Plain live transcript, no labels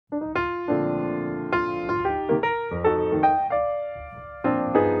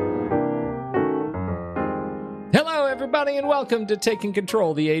everybody, and welcome to Taking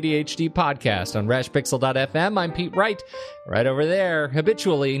Control, the ADHD podcast on rashpixel.fm. I'm Pete Wright. Right over there,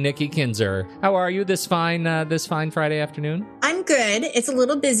 habitually, Nikki Kinzer. How are you this fine Friday afternoon? I'm good. It's a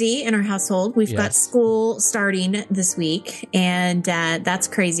little busy in our household. We've got school starting this week, and that's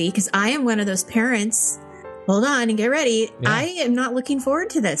crazy because I am one of those parents. Hold on and get ready. Yeah. I am not looking forward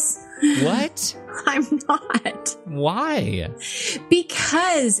to this. What? I'm not. Why?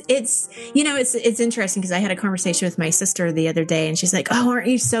 Because it's interesting because I had a conversation with my sister the other day and she's like, "Oh, aren't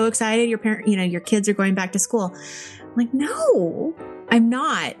you so excited? Your kids are going back to school." I'm like, "No, I'm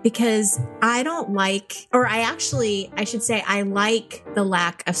not, because I don't like, or I should say I like the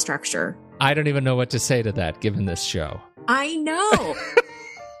lack of structure." I don't even know what to say to that given this show. I know.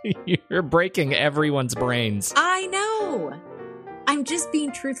 You're breaking everyone's brains. I know. I'm just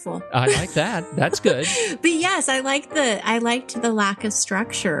being truthful. I like that. That's good. But yes, I liked the lack of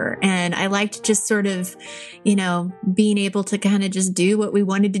structure, and I liked just sort of, being able to kind of just do what we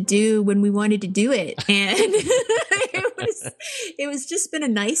wanted to do when we wanted to do it. And it was just been a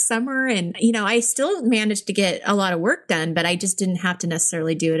nice summer, and I still managed to get a lot of work done, but I just didn't have to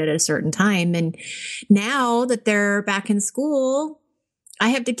necessarily do it at a certain time. And now that they're back in school, I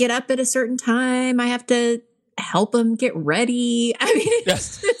have to get up at a certain time. I have to help them get ready. I mean,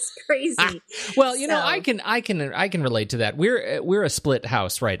 it's crazy. Well, I can relate to that. We're a split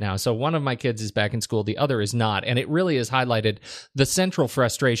house right now. So one of my kids is back in school, the other is not, and it really has highlighted the central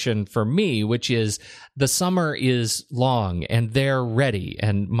frustration for me, which is the summer is long and they're ready,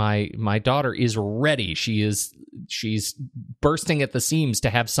 and my daughter is ready. She's bursting at the seams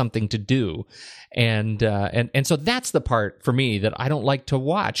to have something to do. And so that's the part for me that I don't like to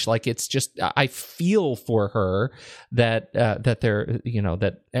watch. Like, it's just, I feel for her that the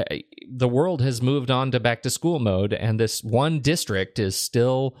world has moved on to back to school mode, and this one district is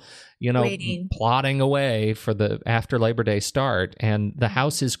still, waiting, plodding away for the after Labor Day start, and the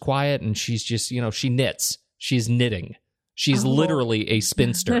house is quiet, and she's just, she knits. She's knitting. She's literally a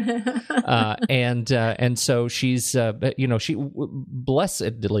spinster, and so she's she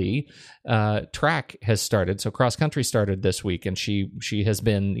blessedly track has started. So cross country started this week, and she has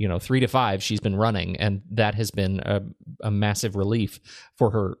been 3 to 5. She's been running, and that has been a massive relief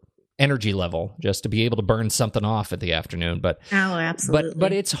for her energy level, just to be able to burn something off at the afternoon. But absolutely.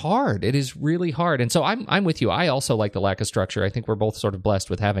 But it's hard. It is really hard. And so I'm with you. I also like the lack of structure. I think we're both sort of blessed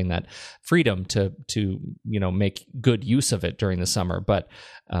with having that freedom to make good use of it during the summer. But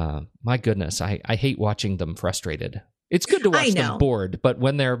my goodness, I hate watching them frustrated. It's good to watch them bored, but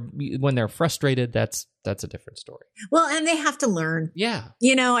when they're frustrated, that's a different story. Well, and they have to learn. Yeah.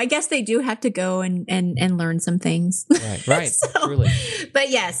 I guess they do have to go and learn some things. Right. Truly. But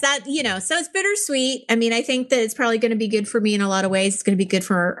yes, that, so it's bittersweet. I mean, I think that it's probably going to be good for me in a lot of ways. It's going to be good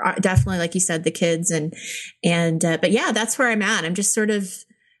for definitely, like you said, the kids but yeah, that's where I'm at. I'm just kind of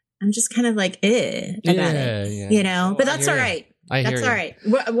like, about it, but that's all right. That's all right.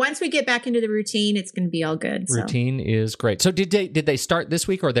 Once we get back into the routine, it's going to be all good. So. Routine is great. So did they start this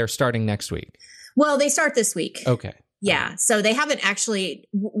week, or they're starting next week? Well, they start this week. Okay. Yeah. So they haven't actually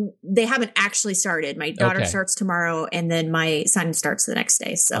started. My daughter starts tomorrow, and then my son starts the next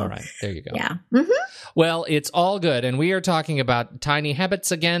day. So all right, there you go. Yeah. Mm-hmm. Well, it's all good. And we are talking about tiny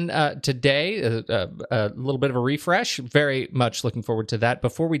habits again today, a little bit of a refresh. Very much looking forward to that.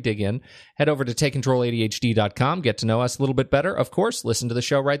 Before we dig in, head over to TakeControlADHD.com. Get to know us a little bit better. Of course, listen to the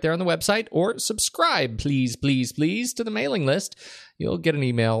show right there on the website, or subscribe, please, please, please, to the mailing list. You'll get an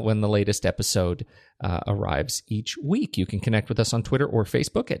email when the latest episode arrives each week. You can connect with us on Twitter or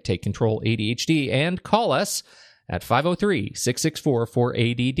Facebook at Take Control ADHD, and call us at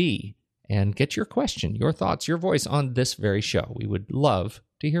 503-664-4ADD and get your question, your thoughts, your voice on this very show. We would love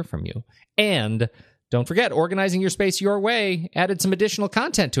to hear from you. And don't forget, Organizing Your Space Your Way added some additional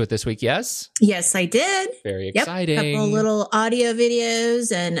content to it this week, yes? Yes, I did. Very exciting. A couple little audio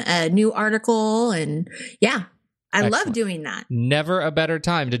videos and a new article, and yeah. I love doing that. Never a better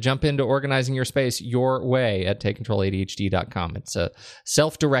time to jump into Organizing Your Space Your Way at TakeControlADHD.com. It's a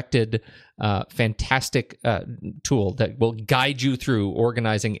self-directed, fantastic tool that will guide you through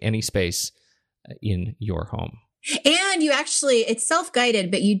organizing any space in your home. And it's self-guided,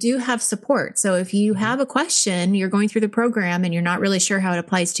 but you do have support. So if you have a question, you're going through the program and you're not really sure how it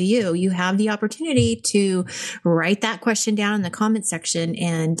applies to you, you have the opportunity to write that question down in the comment section,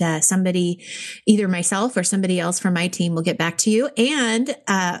 and somebody, either myself or somebody else from my team, will get back to you. And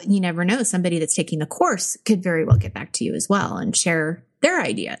you never know, somebody that's taking the course could very well get back to you as well and share their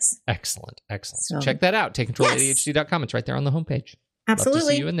ideas. Excellent. So check that out. TakeControlADHD.com. It's right there on the homepage. Absolutely. Love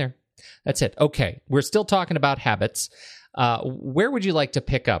to see you in there. That's it. Okay. We're still talking about habits. Where would you like to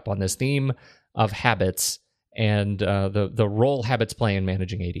pick up on this theme of habits and the role habits play in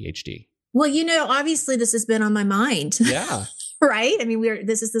managing ADHD. Well, obviously this has been on my mind. Yeah. Right? I mean,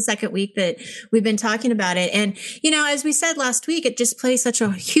 this is the second week that we've been talking about it. And, as we said last week, it just plays such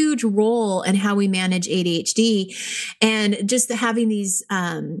a huge role in how we manage ADHD, and just having these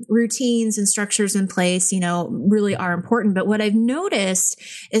routines and structures in place, really are important. But what I've noticed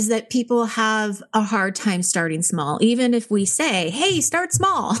is that people have a hard time starting small. Even if we say, hey, start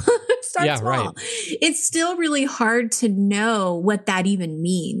small, start small. Right. It's still really hard to know what that even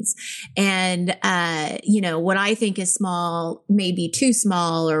means. And, what I think is small may be too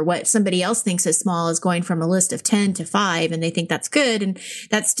small, or what somebody else thinks is small is going from a list of 10 to 5, and they think that's good, and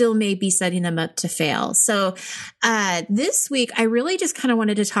that still may be setting them up to fail. So this week I really just kind of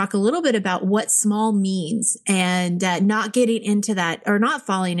wanted to talk a little bit about what small means, and not getting into that, or not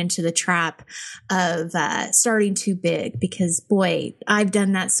falling into the trap of starting too big, because boy, I've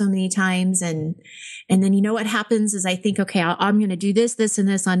done that so many times, and then what happens is I think, okay, I'm going to do this, and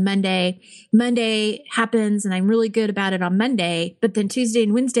this on Monday. Monday happens and I'm really good about it on Monday, but then Tuesday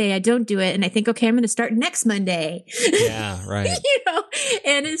and Wednesday I don't do it, and I think, okay, I'm going to start next Monday. Yeah, right.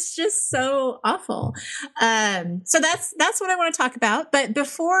 And it's just so awful. So that's what I want to talk about. But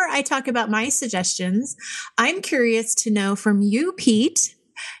before I talk about my suggestions, I'm curious to know from you, Pete,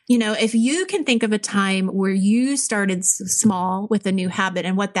 if you can think of a time where you started small with a new habit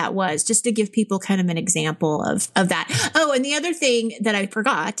and what that was, just to give people kind of an example of that. Oh, and the other thing that I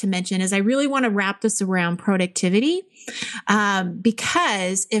forgot to mention is I really want to wrap this around productivity,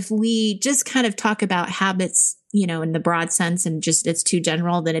 because if we just kind of talk about habits, in the broad sense, and just it's too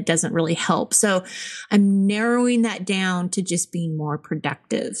general, then it doesn't really help. So I'm narrowing that down to just being more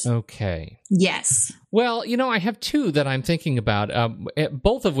productive. Okay. Yes. Well, I have two that I'm thinking about,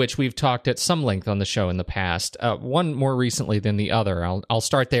 both of which we've talked at some length on the show in the past, one more recently than the other. I'll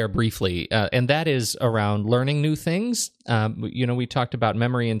start there briefly, and that is around learning new things. We talked about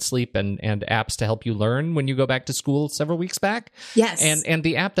memory and sleep and apps to help you learn when you go back to school several weeks back. Yes. And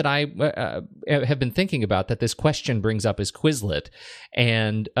the app that I have been thinking about that this question brings up is Quizlet.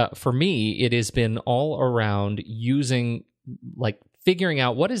 And for me, it has been all around using, figuring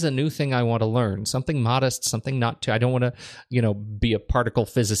out what is a new thing I want to learn, something modest, something not too, I don't want to, be a particle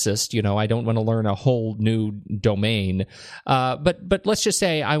physicist, I don't want to learn a whole new domain. But let's just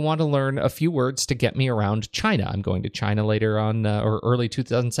say I want to learn a few words to get me around China. I'm going to China later on, or early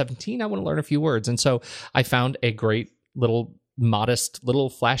 2017. I want to learn a few words. And so I found a great modest little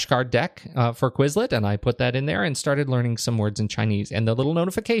flashcard deck for Quizlet, and I put that in there and started learning some words in Chinese. And the little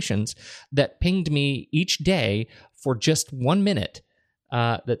notifications that pinged me each day for just 1 minute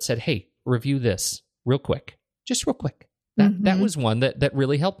that said, hey, review this real quick, just real quick. That was one that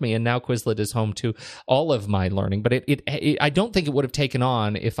really helped me, and now Quizlet is home to all of my learning. But it I don't think it would have taken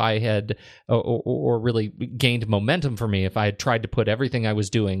on if I had, or really gained momentum for me if I had tried to put everything I was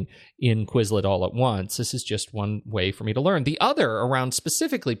doing in Quizlet all at once. This is just one way for me to learn. The other, around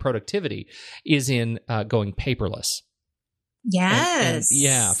specifically productivity, is in going paperless. Yes.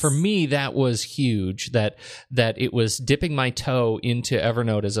 And for me, that was huge, that it was dipping my toe into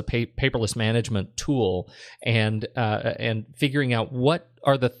Evernote as a paperless management tool, and figuring out what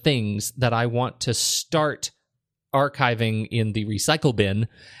are the things that I want to start archiving in the recycle bin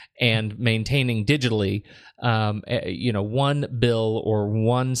and maintaining digitally, one bill or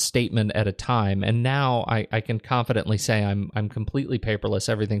one statement at a time. And now I can confidently say I'm completely paperless.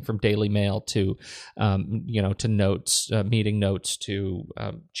 Everything from Daily Mail to, to notes, meeting notes, to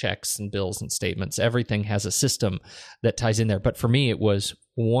checks and bills and statements. Everything has a system that ties in there. But for me, it was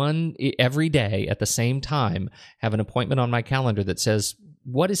every day at the same time, have an appointment on my calendar that says,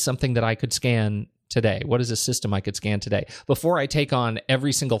 what is something that I could scan today? What is a system I could scan today? Before I take on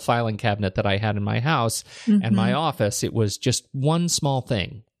every single filing cabinet that I had in my house and my office, it was just one small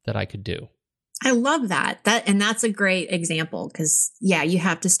thing that I could do. I love that. And that's a great example, because you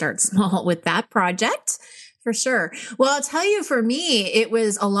have to start small with that project. For sure. Well, I'll tell you, for me, it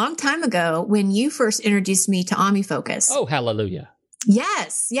was a long time ago when you first introduced me to OmniFocus. Oh, hallelujah.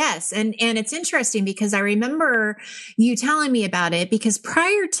 Yes. And it's interesting because I remember you telling me about it, because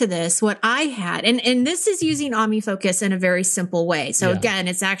prior to this, what I had, and this is using OmniFocus in a very simple way. So again,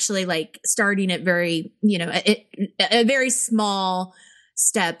 it's actually like starting at very, a very small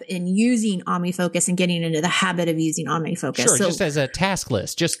step in using OmniFocus and getting into the habit of using OmniFocus. Sure, so, just as a task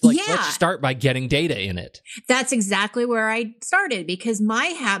list. Just like, let's start by getting data in it. That's exactly where I started, because my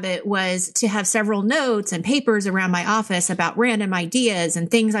habit was to have several notes and papers around my office about random ideas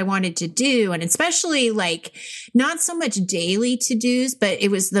and things I wanted to do. And especially like not so much daily to-dos, but it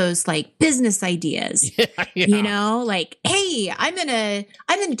was those like business ideas, you know, like, hey, I'm going to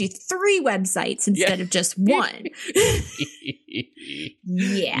do 3 websites instead of just one.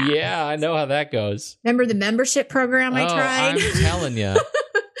 Yeah, I know how that goes. Remember the membership program I tried? I'm telling you.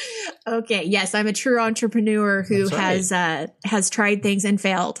 Okay. Yes, I'm a true entrepreneur who has tried things and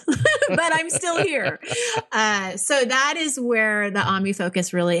failed, but I'm still here. So that is where the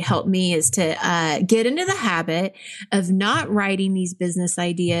OmniFocus really helped me, is to get into the habit of not writing these business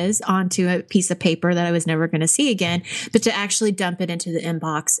ideas onto a piece of paper that I was never going to see again, but to actually dump it into the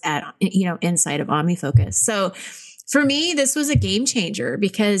inbox inside of OmniFocus. So for me, this was a game changer,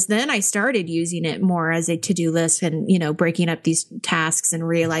 because then I started using it more as a to-do list and, breaking up these tasks and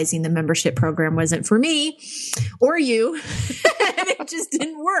realizing the membership program wasn't for me or you. And it just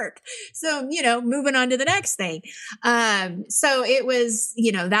didn't work. So, moving on to the next thing. So it was,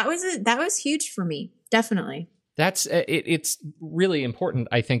 that was huge for me. Definitely. That's it's really important,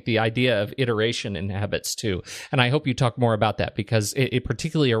 I think, the idea of iteration in habits too. And I hope you talk more about that, because it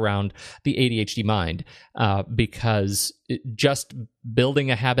particularly around the ADHD mind, because just building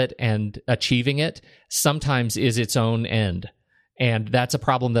a habit and achieving it sometimes is its own end. And that's a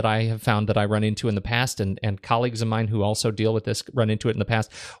problem that I have found that I run into in the past, and colleagues of mine who also deal with this run into it in the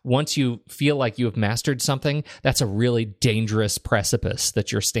past. Once you feel like you have mastered something, that's a really dangerous precipice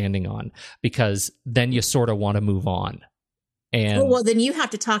that you're standing on, because then you sort of want to move on. And well, then you have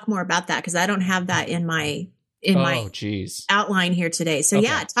to talk more about that, because I don't have that in my outline here today. So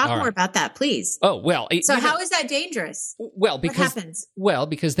talk more about that, please. Oh, well. So how is that dangerous? Well, because what happens? Well,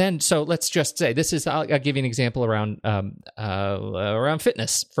 because then, so let's just say this is, I'll give you an example around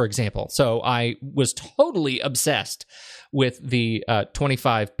fitness, for example. So I was totally obsessed with the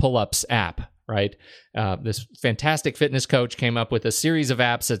 25 pull-ups app. Right. This fantastic fitness coach came up with a series of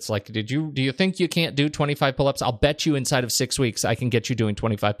apps. It's like, do you think you can't do 25 pull-ups? I'll bet you inside of 6 weeks, I can get you doing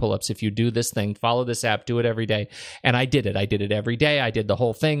 25 pull-ups. If you do this thing, follow this app, do it every day. And I did it. I did it every day. I did the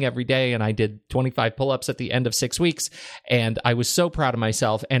whole thing every day. And I did 25 pull-ups at the end of 6 weeks. And I was so proud of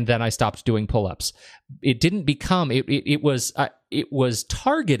myself. And then I stopped doing pull-ups. It didn't become, it was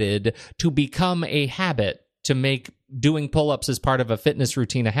targeted to become a habit, to make doing pull-ups as part of a fitness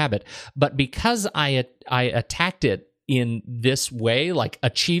routine a habit. But because I attacked it in this way, like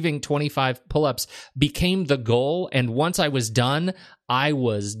achieving 25 pull-ups became the goal, and once I was done, I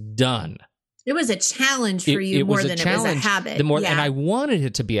was done. It was a challenge for you more than it was a habit. And I wanted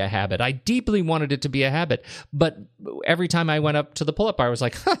it to be a habit. I deeply wanted it to be a habit. But every time I went up to the pull-up bar, I was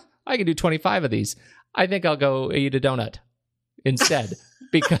like, I can do 25 of these. I think I'll go eat a donut instead.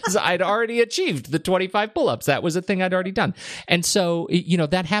 Because I'd already achieved the 25 pull-ups. That was a thing I'd already done. And so,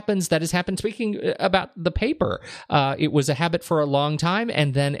 that happens. That has happened. Speaking about the paper, it was a habit for a long time.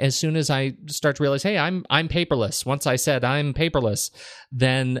 And then as soon as I start to realize, hey, I'm paperless. Once I said I'm paperless,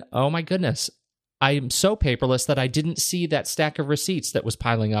 then, oh my goodness, I'm so paperless that I didn't see that stack of receipts that was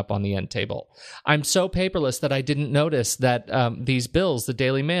piling up on the end table. I'm so paperless that I didn't notice that these bills, the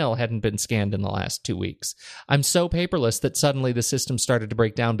Daily Mail, hadn't been scanned in the last 2 weeks. I'm so paperless that suddenly the system started to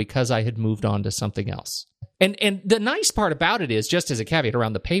break down because I had moved on to something else. And the nice part about it is, just as a caveat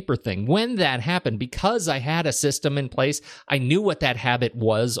around the paper thing, when that happened, because I had a system in place, I knew what that habit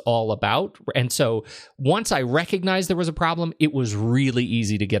was all about. And so once I recognized there was a problem, it was really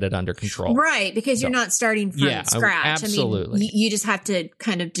easy to get it under control. Right, because you're not starting from scratch. Absolutely. I mean, you just have to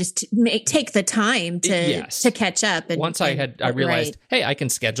kind of just take the time to catch up. And once I realized, hey, I can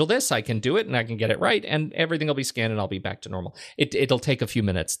schedule this, I can do it, and I can get it right, and everything will be scanned, and I'll be back to normal. It'll take a few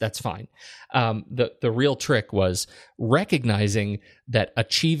minutes. That's fine. The real trick was recognizing that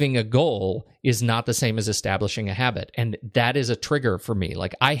achieving a goal is not the same as establishing a habit. And that is a trigger for me.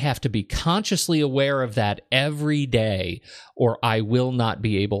 Like, I have to be consciously aware of that every day, or I will not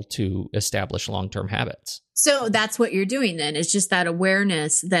be able to establish long-term habits. So that's what you're doing then, is just that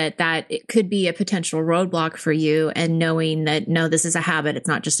awareness that it could be a potential roadblock for you, and knowing that, no, this is a habit. It's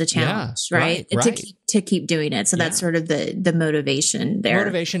not just a challenge, right? To keep doing it. So that's sort of the motivation there.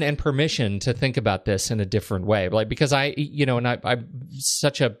 Motivation and permission to think about this in a different way. Like, because I'm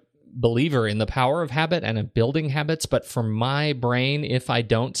such a believer in the power of habit and in building habits, but for my brain, if I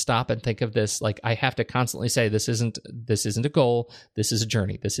don't stop and think of this, like, I have to constantly say, this isn't a goal, this is a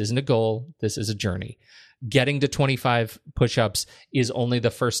journey. This isn't a goal, this is a journey. getting to 25 push-ups is only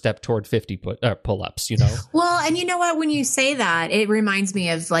the first step toward 50 pull-ups, Well, and you know what? When you say that, it reminds me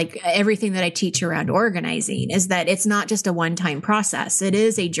of like everything that I teach around organizing is that it's not just a one-time process. It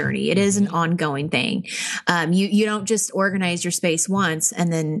is a journey. It is an ongoing thing. You don't just organize your space once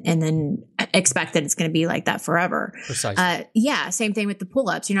and then expect that it's going to be like that forever. Precisely. Same thing with the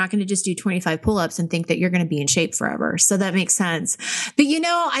pull-ups. You're not going to just do 25 pull-ups and think that you're going to be in shape forever. So that makes sense. But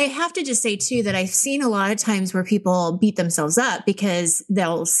I have to just say too that I've seen a lot of times where people beat themselves up because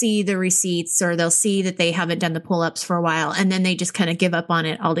they'll see the receipts or they'll see that they haven't done the pull-ups for a while and then they just kind of give up on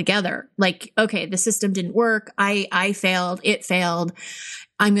it altogether. Like, okay, the system didn't work. I failed. It failed.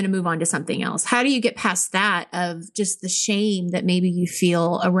 I'm going to move on to something else. How do you get past that of just the shame that maybe you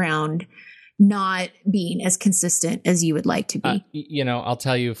feel around not being as consistent as you would like to be? I'll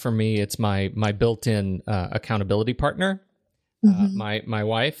tell you, for me, it's my built-in accountability partner. My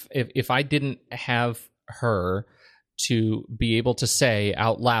wife, if I didn't have her to be able to say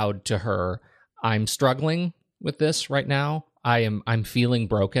out loud to her, I'm struggling with this right now. I'm feeling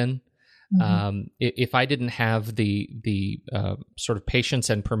broken. If I didn't have the sort of patience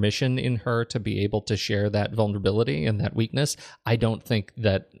and permission in her to be able to share that vulnerability and that weakness, I don't think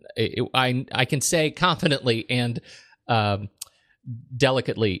that I can say confidently and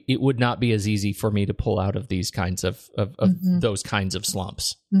delicately, it would not be as easy for me to pull out of these kinds of those kinds of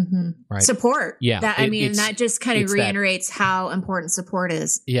slumps. Right? Support. Yeah. That just kind of reiterates how important support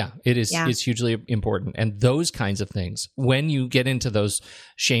is. Yeah, it is. Yeah. It's hugely important. And those kinds of things, when you get into those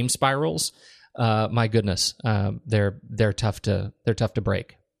shame spirals, my goodness, they're tough to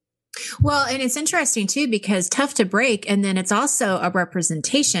break. Well, and it's interesting too, because tough to break. And then it's also a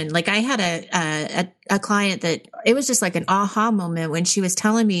representation. Like I had a client that it was just like an aha moment when she was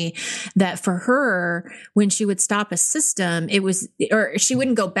telling me that for her, when she would stop a system, or she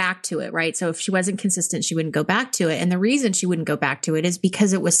wouldn't go back to it. Right. So if she wasn't consistent, she wouldn't go back to it. And the reason she wouldn't go back to it is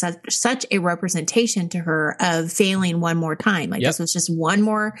because it was such a representation to her of failing one more time. Like this was just one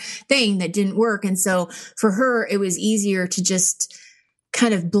more thing that didn't work. And so for her, it was easier to just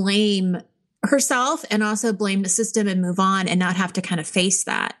kind of blame herself and also blame the system and move on and not have to kind of face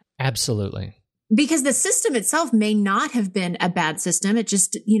that. Absolutely. Because the system itself may not have been a bad system. It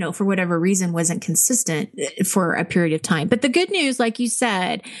just, for whatever reason wasn't consistent for a period of time. But the good news, like you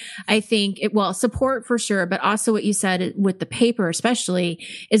said, I think support for sure, but also what you said with the paper, especially,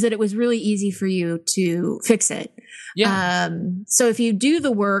 is that it was really easy for you to fix it. Yeah. So if you do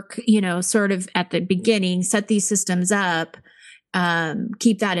the work, sort of at the beginning, set these systems up,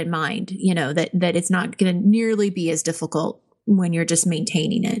 keep that in mind, that it's not going to nearly be as difficult when you're just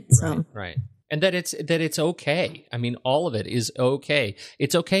maintaining it. So, right. And that it's okay. I mean, all of it is okay.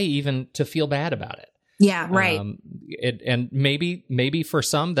 It's okay even to feel bad about it. Yeah. Right. And maybe for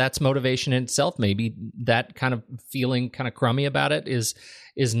some that's motivation in itself. Maybe that kind of feeling kind of crummy about it is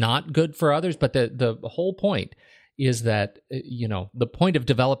not good for others. But the whole point is that, the point of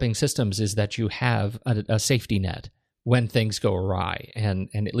developing systems is that you have a safety net when things go awry, and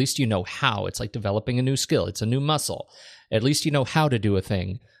at least how. It's like developing a new skill. It's a new muscle. At least you know how to do a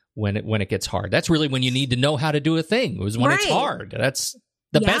thing when it gets hard. That's really when you need to know how to do a thing, is when it's hard. That's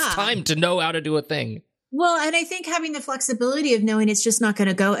the best time to know how to do a thing. Well, and I think having the flexibility of knowing it's just not going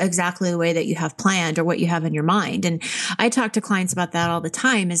to go exactly the way that you have planned or what you have in your mind. And I talk to clients about that all the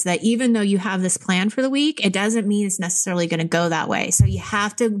time, is that even though you have this plan for the week, it doesn't mean it's necessarily going to go that way. So you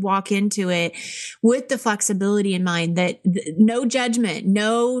have to walk into it with the flexibility in mind that no judgment,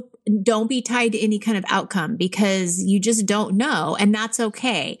 don't be tied to any kind of outcome, because you just don't know. And that's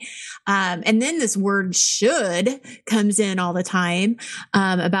okay. And then this word should comes in all the time,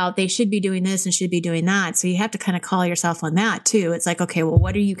 about they should be doing this and should be doing that. So you have to kind of call yourself on that too. It's like, okay, well,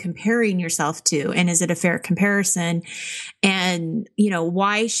 what are you comparing yourself to? And is it a fair comparison? And,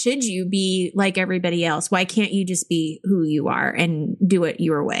 why should you be like everybody else? Why can't you just be who you are and do it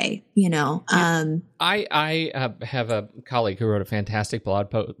your way? I have a colleague who wrote a fantastic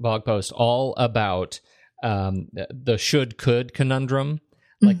blog post all about the should-could conundrum.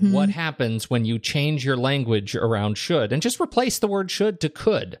 Like what happens when you change your language around should and just replace the word should to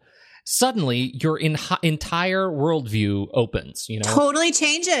could? Suddenly, your entire worldview opens. Totally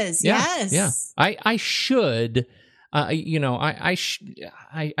changes. Yeah, yes. Yeah. I should. I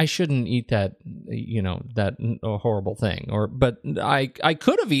shouldn't eat that. That horrible thing. But I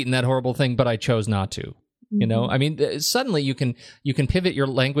could have eaten that horrible thing, but I chose not to. I mean, suddenly you can pivot your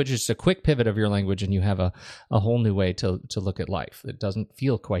language. It's a quick pivot of your language, and you have a whole new way to look at life. It doesn't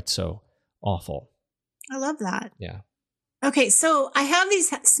feel quite so awful. I love that. Yeah. Okay, so I have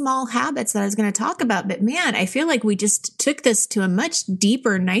these small habits that I was going to talk about, but man, I feel like we just took this to a much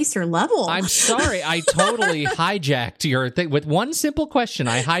deeper, nicer level. I'm sorry. I totally hijacked your thing. With one simple question,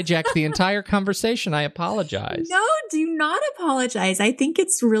 I hijacked the entire conversation. I apologize. No, do not apologize. I think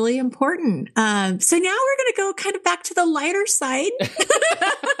it's really important. So now we're going to go kind of back to the lighter side.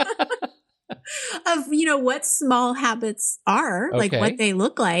 Of what small habits are, like what they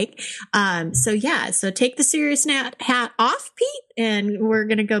look like. So take the serious hat off, Pete, and we're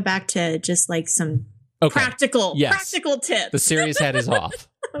gonna go back to just like some practical tips. The serious hat is off.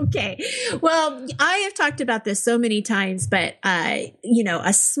 Okay. Well, I have talked about this so many times, but a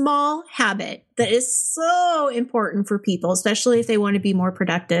small habit that is so important for people, especially if they want to be more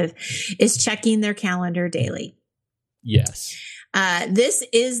productive, is checking their calendar daily. Yes. This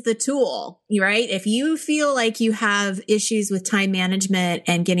is the tool, right? If you feel like you have issues with time management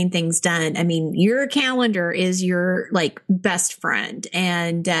and getting things done, I mean, your calendar is your like best friend,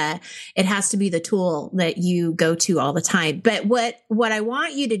 and it has to be the tool that you go to all the time. But what I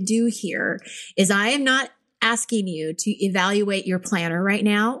want you to do here is, I am not asking you to evaluate your planner right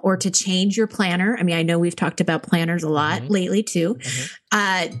now or to change your planner. I mean, I know we've talked about planners a lot lately too.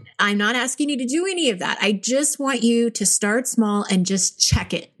 I'm not asking you to do any of that. I just want you to start small and just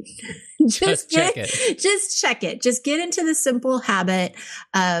check it. Just check it. Just get into the simple habit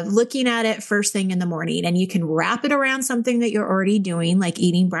of looking at it first thing in the morning, and you can wrap it around something that you're already doing, like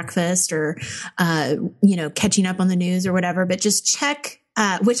eating breakfast or, catching up on the news or whatever, but just check.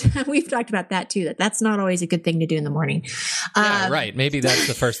 Which we've talked about that too, that's not always a good thing to do in the morning. Right. Maybe that's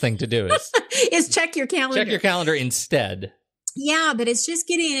the first thing to do is check your calendar. Check your calendar instead. Yeah, but it's just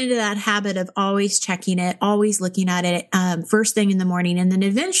getting into that habit of always checking it, always looking at it first thing in the morning. And then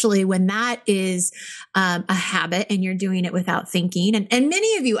eventually when that is a habit and you're doing it without thinking, and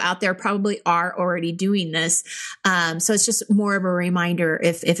many of you out there probably are already doing this. So it's just more of a reminder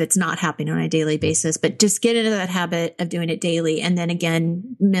if it's not happening on a daily basis, but just get into that habit of doing it daily. And then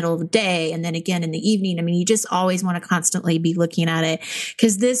again, middle of the day, and then again in the evening. I mean, you just always want to constantly be looking at it,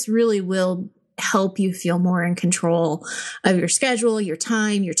 because this really will help you feel more in control of your schedule, your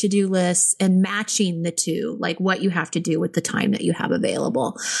time, your to-do lists, and matching the two, like what you have to do with the time that you have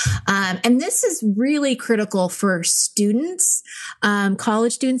available. And this is really critical for students,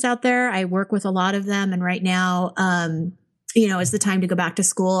 college students out there. I work with a lot of them, and right now, is the time to go back to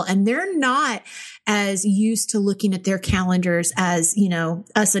school, and they're not as used to looking at their calendars as,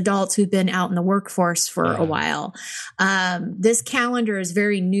 us adults who've been out in the workforce for a while. This calendar is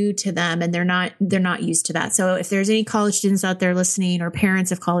very new to them, and they're not used to that. So if there's any college students out there listening, or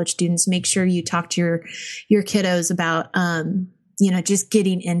parents of college students, make sure you talk to your kiddos about, just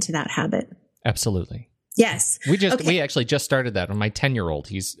getting into that habit. Absolutely. Yes. We actually just started that on my 10-year-old.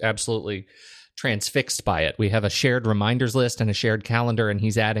 He's absolutely transfixed by it. We have a shared reminders list and a shared calendar, and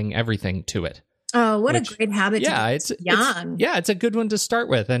he's adding everying to it. Oh, what a great habit! It's young. It's a good one to start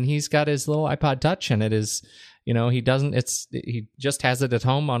with. And he's got his little iPod Touch, and it is, he just has it at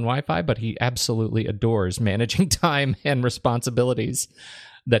home on Wi-Fi, but he absolutely adores managing time and responsibilities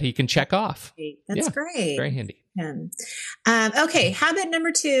that he can check off. That's great. Very handy. Okay, habit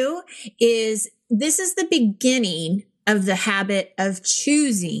number 2 is, this is the beginning of the habit of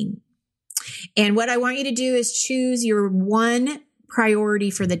choosing. And what I want you to do is choose your one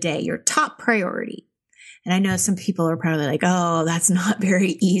priority for the day, your top priority. And I know some people are probably like, oh, that's not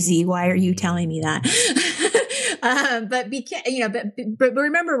very easy. Why are you telling me that? But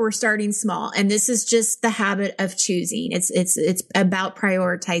remember, we're starting small, and this is just the habit of choosing. It's about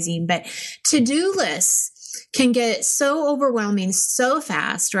prioritizing, but to-do lists can get so overwhelming so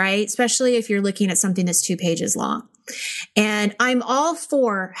fast, right? Especially if you're looking at something that's 2 pages long. And I'm all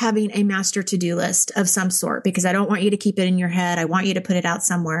for having a master to-do list of some sort, because I don't want you to keep it in your head. I want you to put it out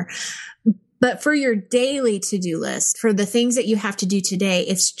somewhere. But for your daily to-do list, for the things that you have to do today,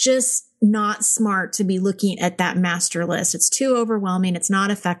 it's just not smart to be looking at that master list. It's too overwhelming. It's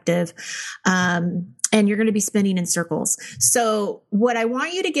not effective. And you're going to be spinning in circles. So what I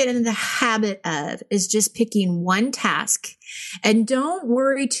want you to get into the habit of is just picking one task, and don't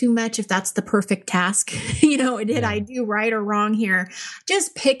worry too much if that's the perfect task. Did I do right or wrong here?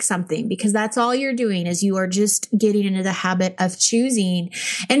 Just pick something, because that's all you're doing, is you are just getting into the habit of choosing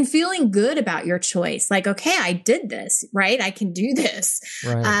and feeling good about your choice. Like, okay, I did this, right? I can do this.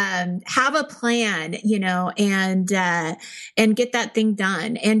 Right. Have a plan, and get that thing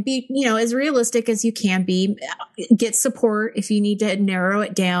done, and be, as realistic as you can be. Get support if you need to narrow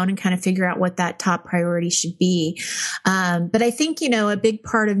it down and kind of figure out what that top priority should be. But I think, a big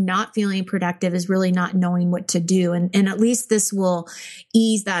part of not feeling productive is really not knowing what to do. And at least this will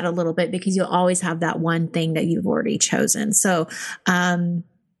ease that a little bit, because you'll always have that one thing that you've already chosen. So, again,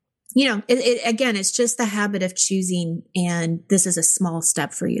 it's just the habit of choosing, and this is a small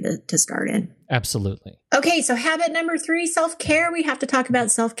step for you to start in. Absolutely. Okay, so habit number 3, self-care. We have to talk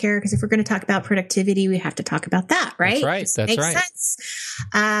about self-care, because if we're going to talk about productivity, we have to talk about that, right? That's right. Makes sense.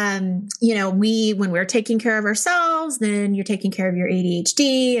 When we're taking care of ourselves, then you're taking care of your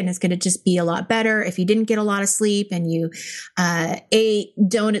ADHD, and it's going to just be a lot better. If you didn't get a lot of sleep and you ate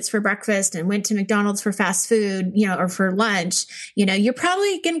donuts for breakfast and went to McDonald's for fast food, or for lunch, you're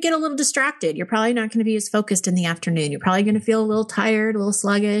probably going to get a little distracted. You're probably not going to be as focused in the afternoon. You're probably going to feel a little tired, a little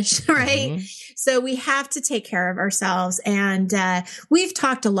sluggish, right? Mm-hmm. So we have to take care of ourselves. And we've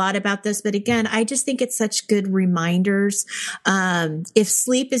talked a lot about this, but again, I just think it's such good reminders. If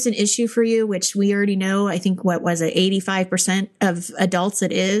sleep is an issue for you, which we already know, I think 85% of adults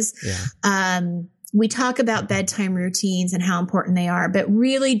it is. Yeah. We talk about bedtime routines and how important they are, but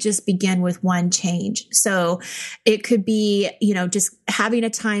really just begin with one change. So it could be, just having a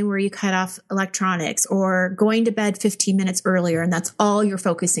time where you cut off electronics, or going to bed 15 minutes earlier. And that's all you're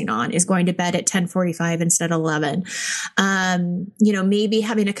focusing on, is going to bed at 10:45 instead of 11. Maybe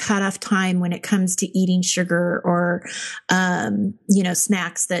having a cutoff time when it comes to eating sugar or,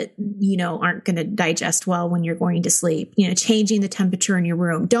 snacks that, aren't going to digest well when you're going to sleep, changing the temperature in your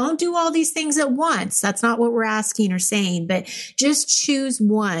room. Don't do all these things at once. That's not what we're asking or saying, but just choose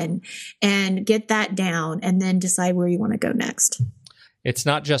one and get that down, and then decide where you want to go next. It's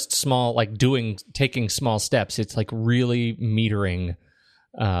not just small, like taking small steps. It's like really metering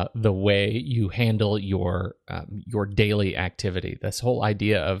the way you handle your daily activity. This whole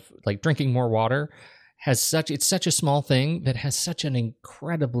idea of like drinking more water it's such a small thing that has such an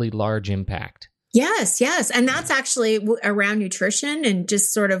incredibly large impact. Yes. And that's actually around nutrition and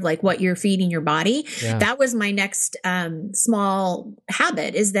just sort of like what you're feeding your body. Yeah. That was my next small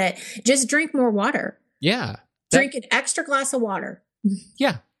habit, is that just drink more water. Yeah. Drink an extra glass of water.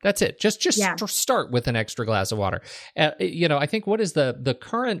 Yeah, that's it. Just start with an extra glass of water. I think what is the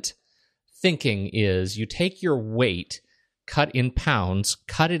current thinking is you take your weight, cut in pounds,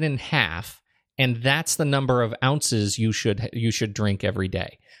 cut it in half, and that's the number of ounces you should drink every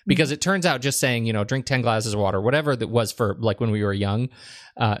day. Because it turns out just saying, drink 10 glasses of water, whatever that was for like when we were young,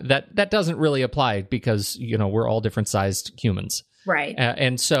 that doesn't really apply, because, we're all different sized humans. Right.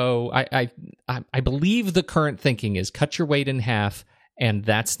 And so I believe the current thinking is cut your weight in half, and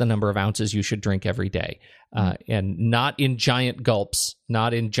that's the number of ounces you should drink every day. And not in giant gulps,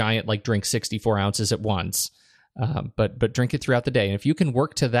 not in giant, like drink 64 ounces at once. But drink it throughout the day. And if you can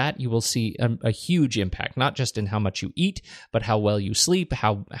work to that, you will see a huge impact, not just in how much you eat, but how well you sleep,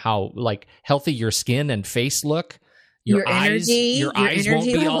 how like healthy your skin and face look. Your eyes won't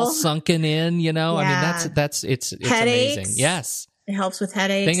be all sunken in, Yeah. I mean, it's Headaches. Amazing. Yes. It helps with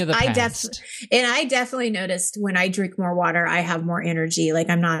headaches. Thing of the past. I definitely noticed when I drink more water, I have more energy. Like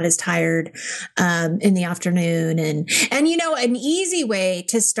I'm not as tired in the afternoon. And an easy way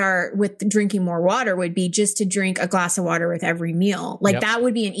to start with drinking more water would be just to drink a glass of water with every meal. Like that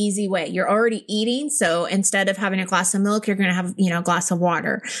would be an easy way. You're already eating. So instead of having a glass of milk, you're going to have, a glass of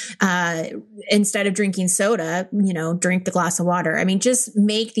water. Instead of drinking soda, drink the glass of water. I mean, just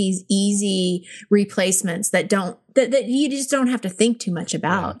make these easy replacements that you just don't have to think too much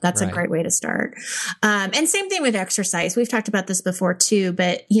about. Yeah, that's right. A great way to start. And same thing with exercise. We've talked about this before too,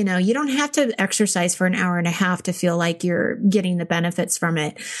 but you don't have to exercise for an hour and a half to feel like you're getting the benefits from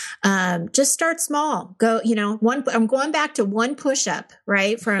it. Just start small. Go, I'm going back to one push-up,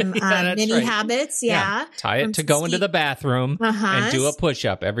 right? From Mini right. Habits. Yeah. Tie it to go into the bathroom and do a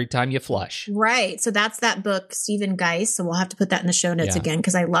push-up every time you flush. Right. So that's that book, Stephen Geis. So we'll have to put that in the show notes again,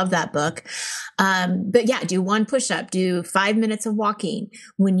 because I love that book. But do one push-up, do 5 minutes of walking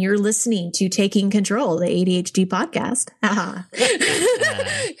when you're listening to Taking Control, the ADHD podcast.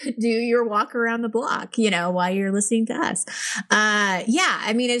 Do your walk around the block, while you're listening to us.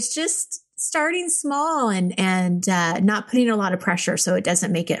 I mean, it's just starting small and not putting a lot of pressure so it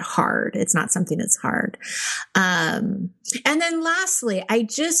doesn't make it hard. It's not something that's hard. And then lastly, I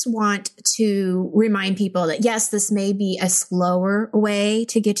just want to remind people that yes, this may be a slower way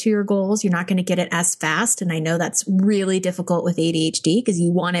to get to your goals. You're not going to get it as fast. And I know that's really difficult with ADHD because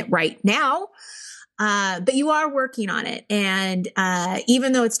you want it right now. But you are working on it. And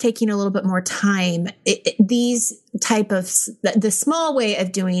even though it's taking a little bit more time, these type of the small way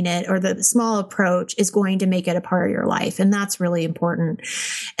of doing it or the small approach is going to make it a part of your life. And that's really important.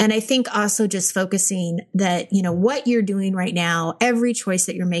 And I think also just focusing that, what you're doing right now, every choice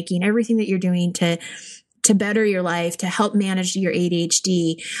that you're making, everything that you're doing to better your life, to help manage your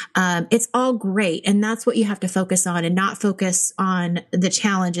ADHD. It's all great. And that's what you have to focus on, and not focus on the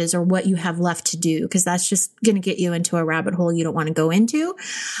challenges or what you have left to do, because that's just going to get you into a rabbit hole you don't want to go into.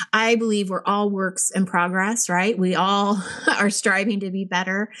 I believe we're all works in progress, right? We all are striving to be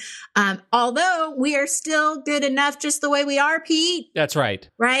better. Although we are still good enough just the way we are, Pete. That's right.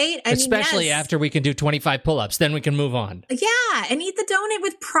 Right? Especially after we can do 25 pull-ups, then we can move on. Yeah. And eat the donut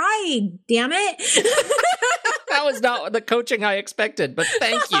with pride. Damn it. That was not the coaching I expected, but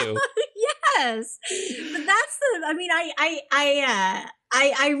thank you. Yes. But that's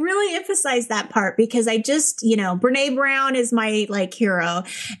I really emphasize that part, because I just, Brene Brown is my hero.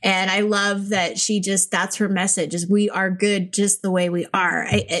 And I love that that's her message, is we are good just the way we are.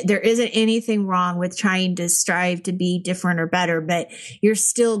 There isn't anything wrong with trying to strive to be different or better, but you're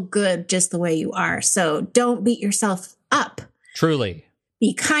still good just the way you are. So don't beat yourself up. Truly.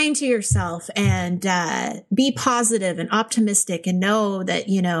 Be kind to yourself, and be positive and optimistic, and know that,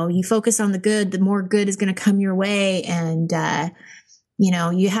 you focus on the good, the more good is going to come your way. And,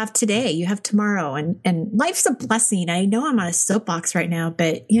 you have today, you have tomorrow, and life's a blessing. I know I'm on a soapbox right now,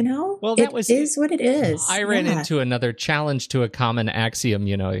 but is what it is. I ran into another challenge to a common axiom.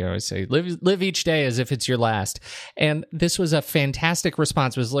 You always say, live each day as if it's your last. And this was a fantastic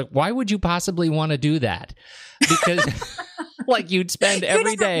response. It was like, why would you possibly want to do that? Because you'd spend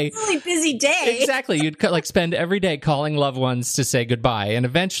every day, really busy day. Exactly. You'd spend every day calling loved ones to say goodbye. And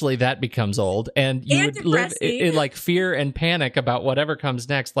eventually that becomes old, and you would live in fear and panic about whatever comes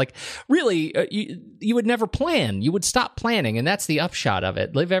next. Really, you would never plan. You would stop planning. And that's the upshot of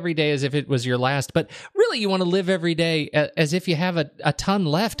it. Live every day as if it was your last. But really, you want to live every day as if you have a ton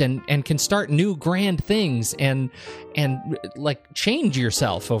left, and can start new grand things and change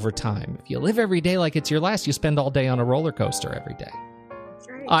yourself over time. If you live every day like it's your last, you spend all day on a roller coaster every day. That's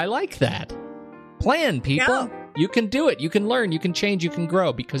right. I like that. Plan, people. Yeah. You can do it. You can learn. You can change. You can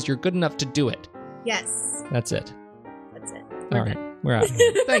grow, because you're good enough to do it. Yes. That's it. All right. We're out.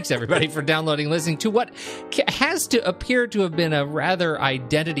 Thanks, everybody, for downloading, listening to what has to appear to have been a rather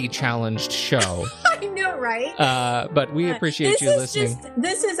identity-challenged show. I know, right? But we appreciate you listening.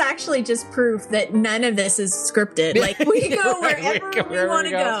 This is actually just proof that none of this is scripted. We go wherever we want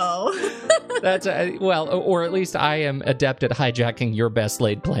to go. That's or at least I am adept at hijacking your best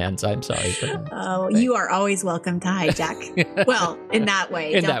laid plans. I'm sorry for that. Oh, you are always welcome to hijack. Well, in that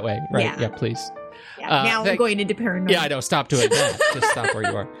way. In that way, right? Yeah, please. Yeah, now I'm going into paranoia. Yeah, I know. Stop doing that. Just stop where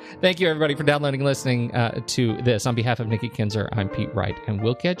you are. Thank you, everybody, for downloading and listening to this. On behalf of Nikki Kinzer, I'm Pete Wright, and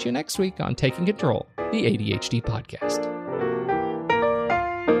we'll catch you next week on Taking Control, the ADHD podcast.